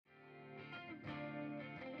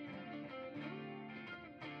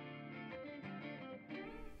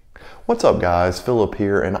What's up guys, Philip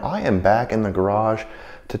here, and I am back in the garage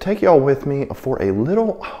to take y'all with me for a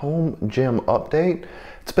little home gym update.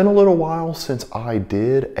 It's been a little while since I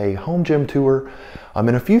did a home gym tour, and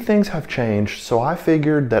a few things have changed, so I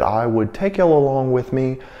figured that I would take y'all along with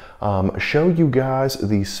me, show you guys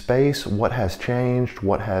the space, what has changed,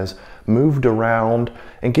 what has moved around,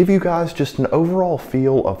 and give you guys just an overall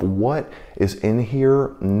feel of what is in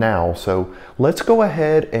here now. So let's go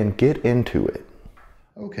ahead and get into it.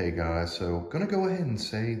 Okay guys, so gonna go ahead and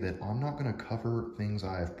say that I'm not gonna cover things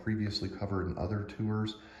I have previously covered in other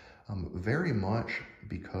tours very much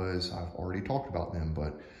because I've already talked about them,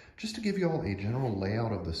 but just to give you all a general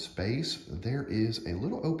layout of the space, there is a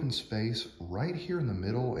little open space right here in the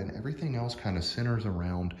middle and everything else kind of centers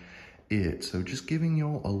around it. So just giving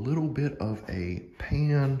y'all a little bit of a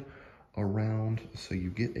pan around so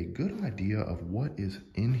you get a good idea of what is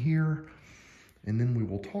in here. And then we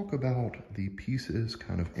will talk about the pieces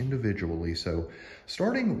kind of individually. So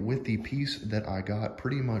starting with the piece that I got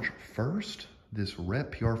pretty much first, this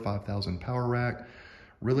Rep PR5000 Power Rack.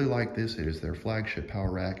 Really like this. It is their flagship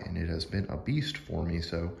power rack and it has been a beast for me.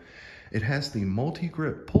 So it has the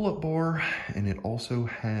multi-grip pull-up bar and it also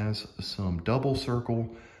has some double circle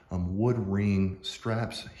wood ring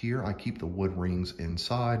straps here. I keep the wood rings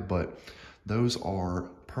inside, but those are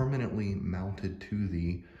permanently mounted to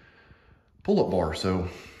the pull-up bar. So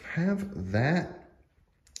have that.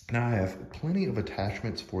 Now I have plenty of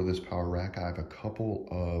attachments for this power rack. I have a couple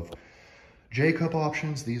of J-cup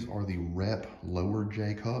options. These are the Rep lower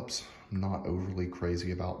J-cups. I'm not overly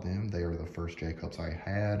crazy about them. They are the first J-cups I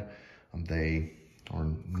had. They are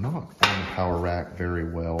not on the power rack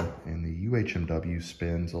very well, and the UHMW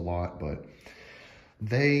spins a lot, but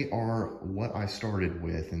they are what I started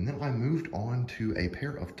with. And then I moved on to a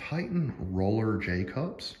pair of Titan roller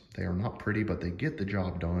J-cups. They are not pretty, but they get the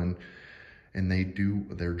job done and they do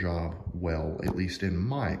their job well, at least in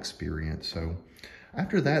my experience. So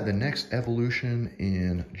after that, the next evolution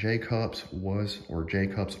in J-cups was, or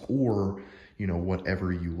J-cups, or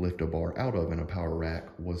whatever you lift a bar out of in a power rack,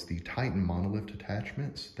 was the Titan monolift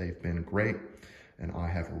attachments. They've been great and I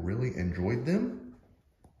have really enjoyed them,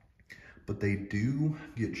 but they do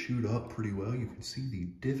get chewed up pretty well. You can see the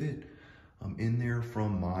divot in there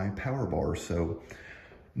from my power bar. So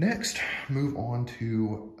next, move on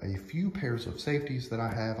to a few pairs of safeties that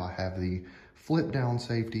I have. I have the flip down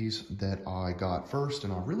safeties that I got first,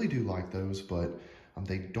 and I really do like those, but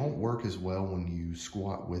they don't work as well when you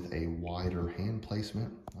squat with a wider hand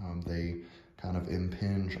placement. They kind of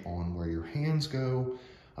impinge on where your hands go.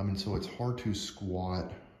 And so it's hard to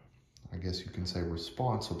squat, I guess you can say,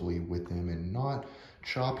 responsibly with them and not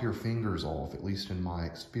chop your fingers off, at least in my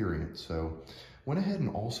experience. So went ahead and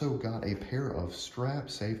also got a pair of strap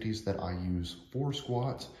safeties that I use for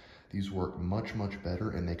squats. These work much, much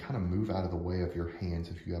better, and they kind of move out of the way of your hands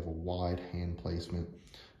if you have a wide hand placement,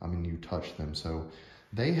 you touch them. So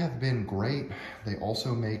they have been great. They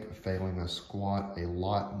also make failing a squat a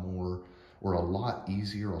lot more, or a lot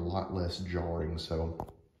easier, a lot less jarring. So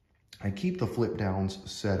I keep the flip downs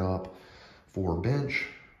set up for bench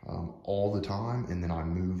all the time, and then I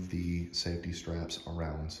move the safety straps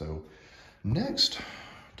around. So next,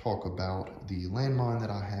 talk about the landmine that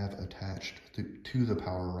I have attached to the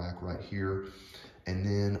power rack right here, and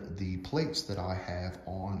then the plates that I have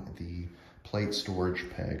on the plate storage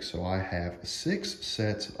peg. So I have 6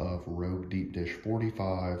 sets of Rogue Deep Dish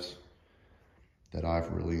 45s that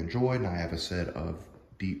I've really enjoyed, and I have a set of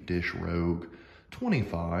Deep Dish Rogue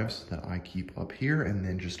 25s that I keep up here, and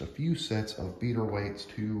then just a few sets of beater weights,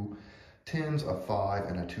 2 10s, a 5,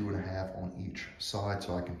 and a 2.5 on each side,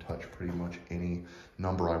 so I can touch pretty much any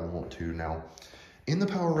number I want to. Now, in the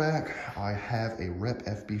power rack, I have a Rep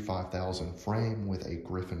FB5000 frame with a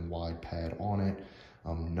Griffin wide pad on it.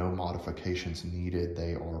 No modifications needed.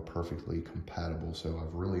 They are perfectly compatible, so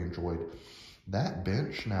I've really enjoyed that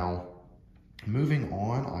bench. Now, moving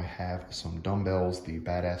on, I have some dumbbells, the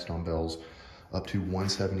Badass dumbbells, up to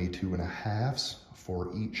 172.5s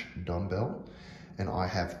for each dumbbell. And I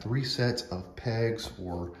have 3 sets of pegs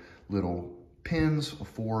or little pins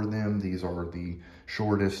for them. These are the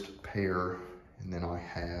shortest pair. And then I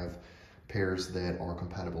have pairs that are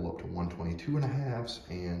compatible up to 122.5s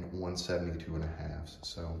and 172.5s.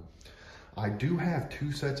 So I do have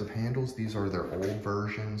 2 sets of handles. These are their old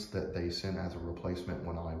versions that they sent as a replacement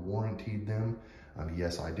when I warrantied them.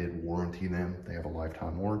 Yes, I did warranty them. They have a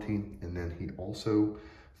lifetime warranty. And then he also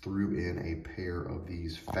threw in a pair of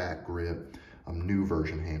these Fat Grip new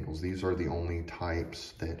version handles. These are the only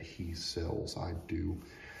types that he sells, I do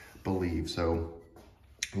believe. So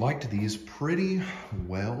Liked these pretty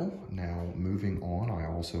well. Now moving on, I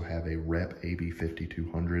also have a Rep AB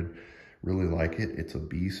 5200. Really like it. It's a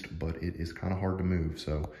beast, but it is kind of hard to move,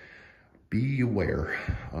 so be aware.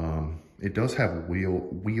 It does have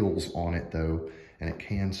wheels on it though, and it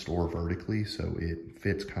can store vertically, so it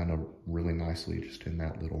fits kind of really nicely just in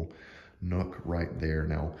that little nook right there.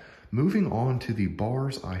 Now, moving on to the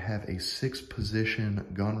bars, I have a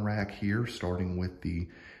 6-position gun rack here, starting with the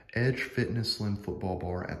Edge Fitness Slim Football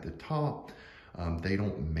Bar at the top. They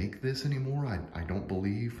don't make this anymore, I don't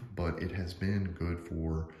believe, but it has been good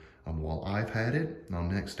for while I've had it. Now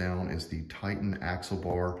next down is the Titan Axle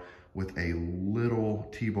Bar with a little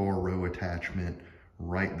T-bar row attachment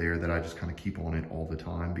right there that I just kind of keep on it all the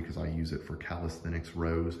time because I use it for calisthenics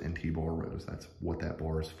rows and T-bar rows. That's what that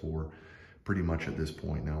bar is for pretty much at this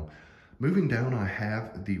point. Now, moving down, I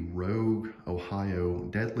have the Rogue Ohio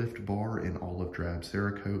deadlift bar in olive drab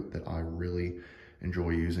Cerakote that I really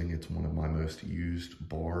enjoy using. It's one of my most used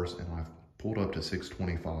bars, and I've pulled up to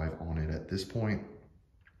 625 on it at this point.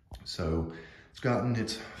 So it's gotten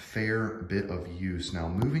its fair bit of use. Now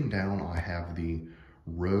moving down, I have the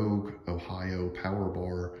Rogue Ohio Power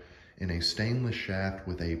Bar in a stainless shaft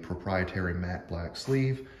with a proprietary matte black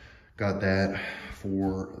sleeve. Got that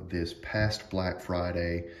for this past Black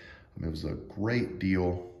Friday. It was a great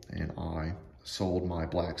deal, and I sold my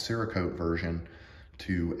black Cerakote version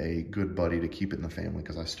to a good buddy to keep it in the family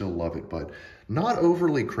because I still love it, but not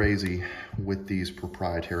overly crazy with these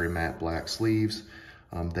proprietary matte black sleeves.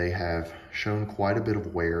 They have shown quite a bit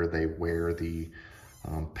of wear. They wear the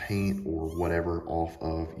paint or whatever off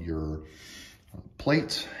of your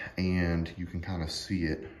plates, and you can kind of see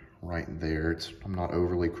it right there. I'm not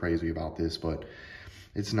overly crazy about this, but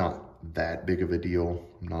it's not that big of a deal.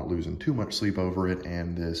 I'm not losing too much sleep over it,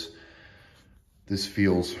 and this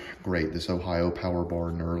feels great. This Ohio Power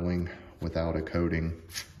Bar knurling without a coating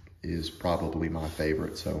is probably my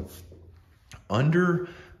favorite. So under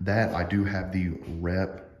that, I do have the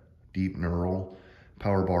Rep Deep Knurl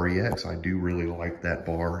Power Bar EX. I do really like that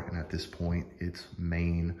bar, and at this point, its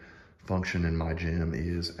main function in my gym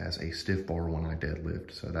is as a stiff bar when I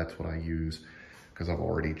deadlift. So that's what I use because I've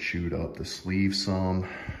already chewed up the sleeve some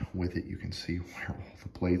with it. You can see where all the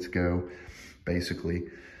plates go, basically.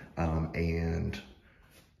 And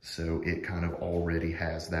so it kind of already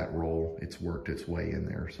has that role. It's worked its way in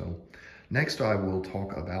there. So next I will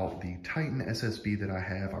talk about the Titan SSB that I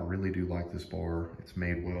have. I really do like this bar. It's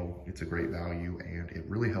made well, it's a great value, and it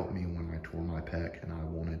really helped me when I tore my pec and I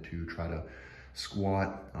wanted to try to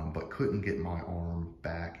squat, but couldn't get my arm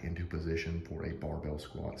back into position for a barbell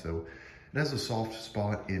squat. So it has a soft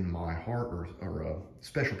spot in my heart, or a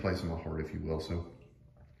special place in my heart, if you will. So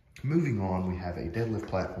moving on, we have a deadlift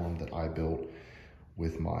platform that I built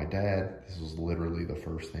with my dad. This was literally the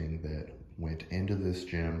first thing that went into this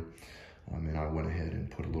gym. And I went ahead and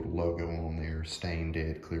put a little logo on there, stained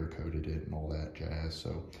it, clear coated it, and all that jazz.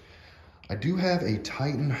 So I do have a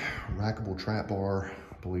Titan rackable trap bar.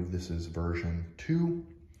 I believe this is version 2.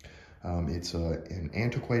 It's an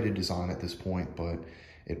antiquated design at this point, but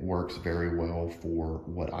it works very well for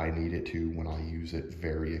what I need it to when I use it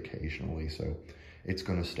very occasionally. So it's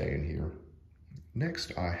gonna stay in here.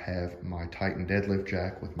 Next, I have my Titan deadlift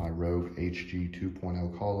jack with my Rogue HG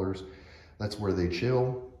 2.0 collars. That's where they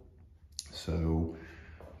chill. So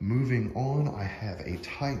moving on, I have a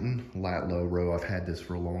Titan lat low row. I've had this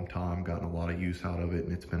for a long time, gotten a lot of use out of it,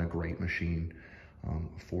 and it's been a great machine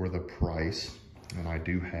for the price. And I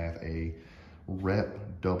do have a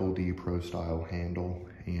Rep Double D Pro Style handle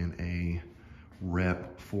and a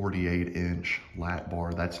Rep 48-inch lat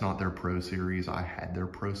bar. That's not their Pro Series. I had their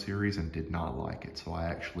Pro Series and did not like it, so I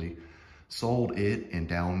actually sold it and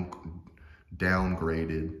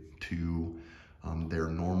downgraded to their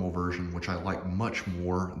normal version, which I like much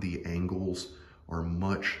more. The angles are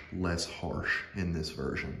much less harsh in this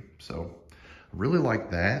version. So I really like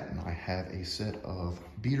that. And I have a set of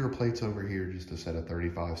beater plates over here, just a set of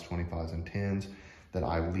 35s, 25s, and 10s that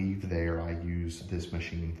I leave there. I use this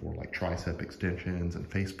machine for like tricep extensions and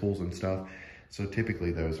face pulls and stuff. So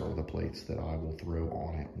typically those are the plates that I will throw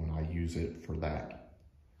on it when I use it for that.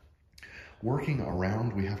 Working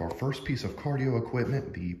around, we have our first piece of cardio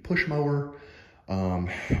equipment, the push mower.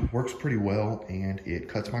 Works pretty well, and it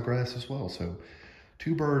cuts my grass as well. So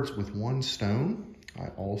 2 birds with 1 stone. I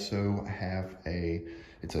also have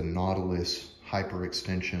it's a Nautilus hyper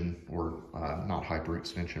extension, or not hyper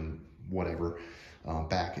extension, whatever,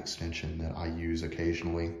 back extension that I use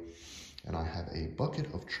occasionally. And I have a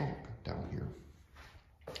bucket of chalk down here.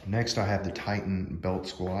 Next, I have the Titan belt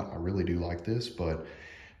squat. I really do like this, but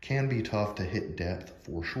can be tough to hit depth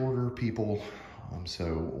for shorter people.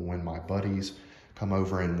 So when my buddies come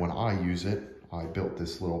over, and when I use it, I built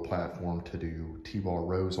this little platform to do T-bar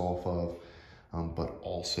rows off of, but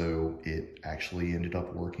also it actually ended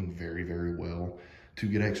up working very, very well to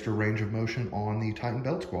get extra range of motion on the Titan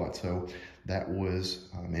belt squat. So that was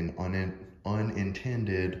an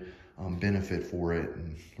unintended benefit for it,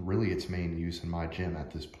 and really its main use in my gym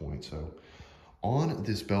at this point. So on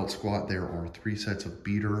this belt squat, there are 3 sets of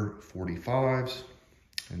beater 45s,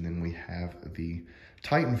 and then we have the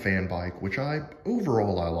Titan fan bike, which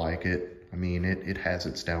overall I like it. I mean, it has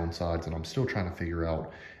its downsides, and I'm still trying to figure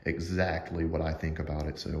out exactly what I think about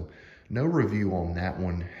it. So no review on that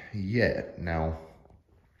one yet. Now,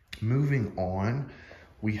 moving on,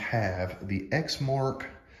 we have the Exmark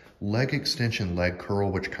leg extension leg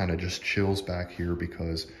curl, which kind of just chills back here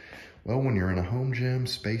because, well, when you're in a home gym,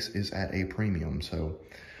 space is at a premium. So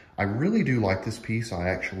I really do like this piece. I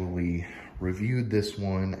actually reviewed this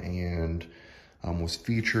one and was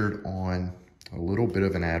featured on a little bit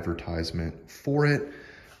of an advertisement for it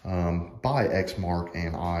by Exmark,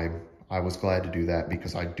 and I was glad to do that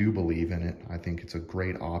because I do believe in it. I think it's a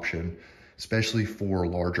great option, especially for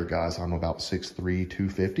larger guys. I'm about 6'3",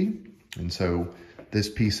 250, and so this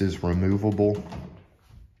piece is removable,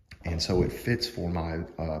 and so it fits for my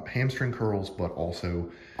hamstring curls, but also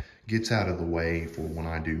gets out of the way for when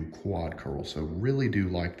I do quad curls. So really do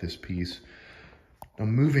like this piece. Now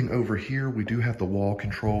moving over here, we do have the wall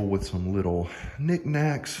control with some little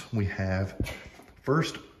knickknacks. We have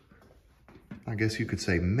first, I guess you could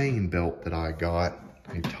say, main belt that I got,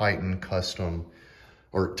 a Titan custom,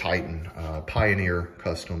 or Titan Pioneer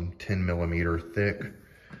custom 10mm thick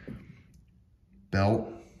belt.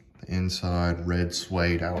 The inside red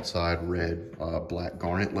suede, outside red black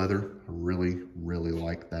garnet leather. I really, really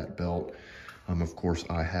like that belt. Of course,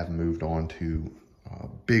 I have moved on to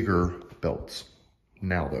bigger belts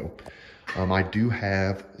now though. I do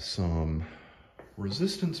have some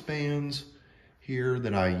resistance bands here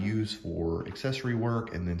that I use for accessory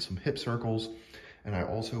work, and then some hip circles. And I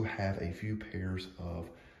also have a few pairs of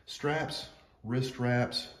straps, wrist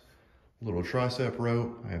wraps, little tricep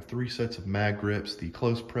rope. I have 3 sets of mag grips, the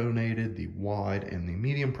close pronated, the wide, and the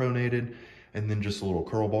medium pronated, and then just a little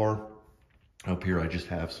curl bar. Up here I just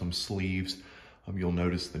have some sleeves. You'll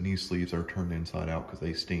notice the knee sleeves are turned inside out because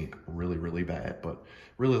they stink really, really bad, but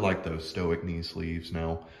really like those Stoic knee sleeves.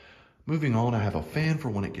 Now, moving on, I have a fan for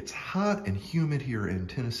when it gets hot and humid here in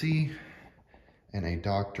Tennessee, and a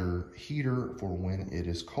Dr. heater for when it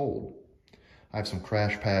is cold. I have some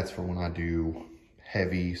crash pads for when I do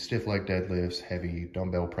heavy stiff leg deadlifts, heavy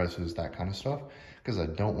dumbbell presses, that kind of stuff, because I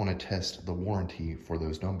don't want to test the warranty for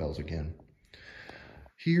those dumbbells again.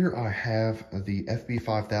 Here I have the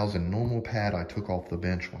FB5000 normal pad I took off the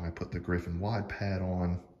bench when I put the Griffin wide pad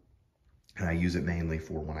on, and I use it mainly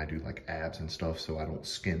for when I do like abs and stuff so I don't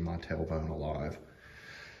skin my tailbone alive.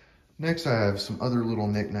 Next, I have some other little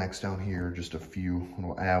knickknacks down here, just a few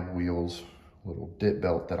little ab wheels, little dip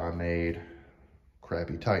belt that I made,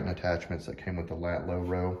 crappy Titan attachments that came with the lat low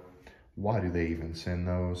row. Why do they even send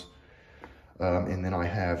those? And then I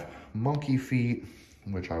have monkey feet,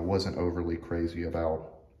 which I wasn't overly crazy about.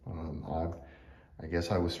 I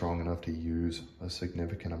guess I was strong enough to use a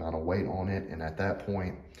significant amount of weight on it, and at that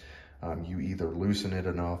point, you either loosen it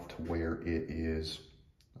enough to where it is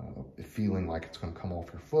feeling like it's going to come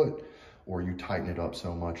off your foot, or you tighten it up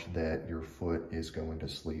so much that your foot is going to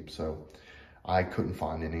sleep. So I couldn't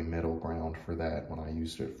find any middle ground for that when I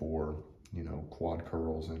used it for, you know, quad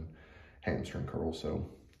curls and hamstring curls. So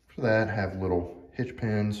for that, have little hitch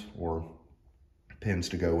pins or pins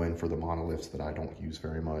to go in for the monoliths that I don't use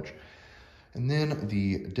very much. And then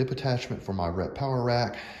the dip attachment for my rep power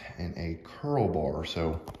rack and a curl bar.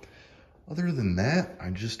 So other than that,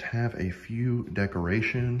 I just have a few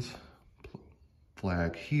decorations.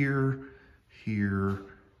 Flag here, here,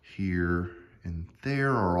 here, and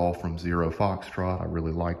there are all from Zero Foxtrot. I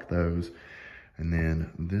really like those. And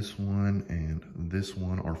then this one and this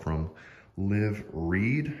one are from Liv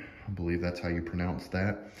Reed. I believe that's how you pronounce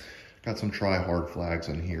that. Got some try hard flags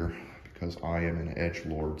in here because I am an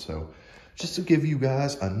edgelord. So just to give you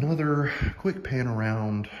guys another quick pan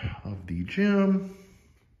around of the gym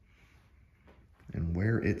and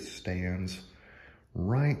where it stands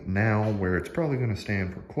right now, where it's probably going to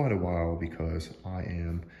stand for quite a while because I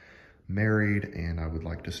am married and I would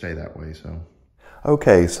like to stay that way. So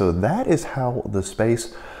okay, so that is how the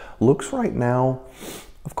space looks right now.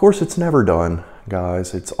 Of course, it's never done,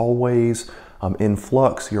 guys. It's always in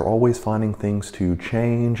flux. You're always finding things to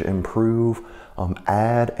change, improve,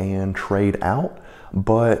 add, and trade out.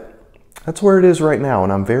 But that's where it is right now,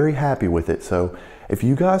 and I'm very happy with it. So If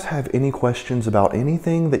you guys have any questions about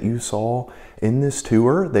anything that you saw in this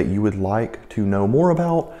tour that you would like to know more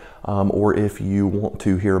about, or if you want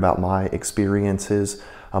to hear about my experiences,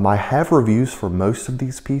 I have reviews for most of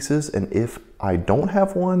these pieces, and if I don't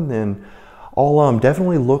have one, then I'll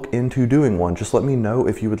definitely look into doing one. Just let me know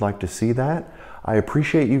if you would like to see that. I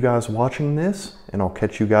appreciate you guys watching this, and I'll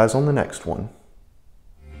catch you guys on the next one.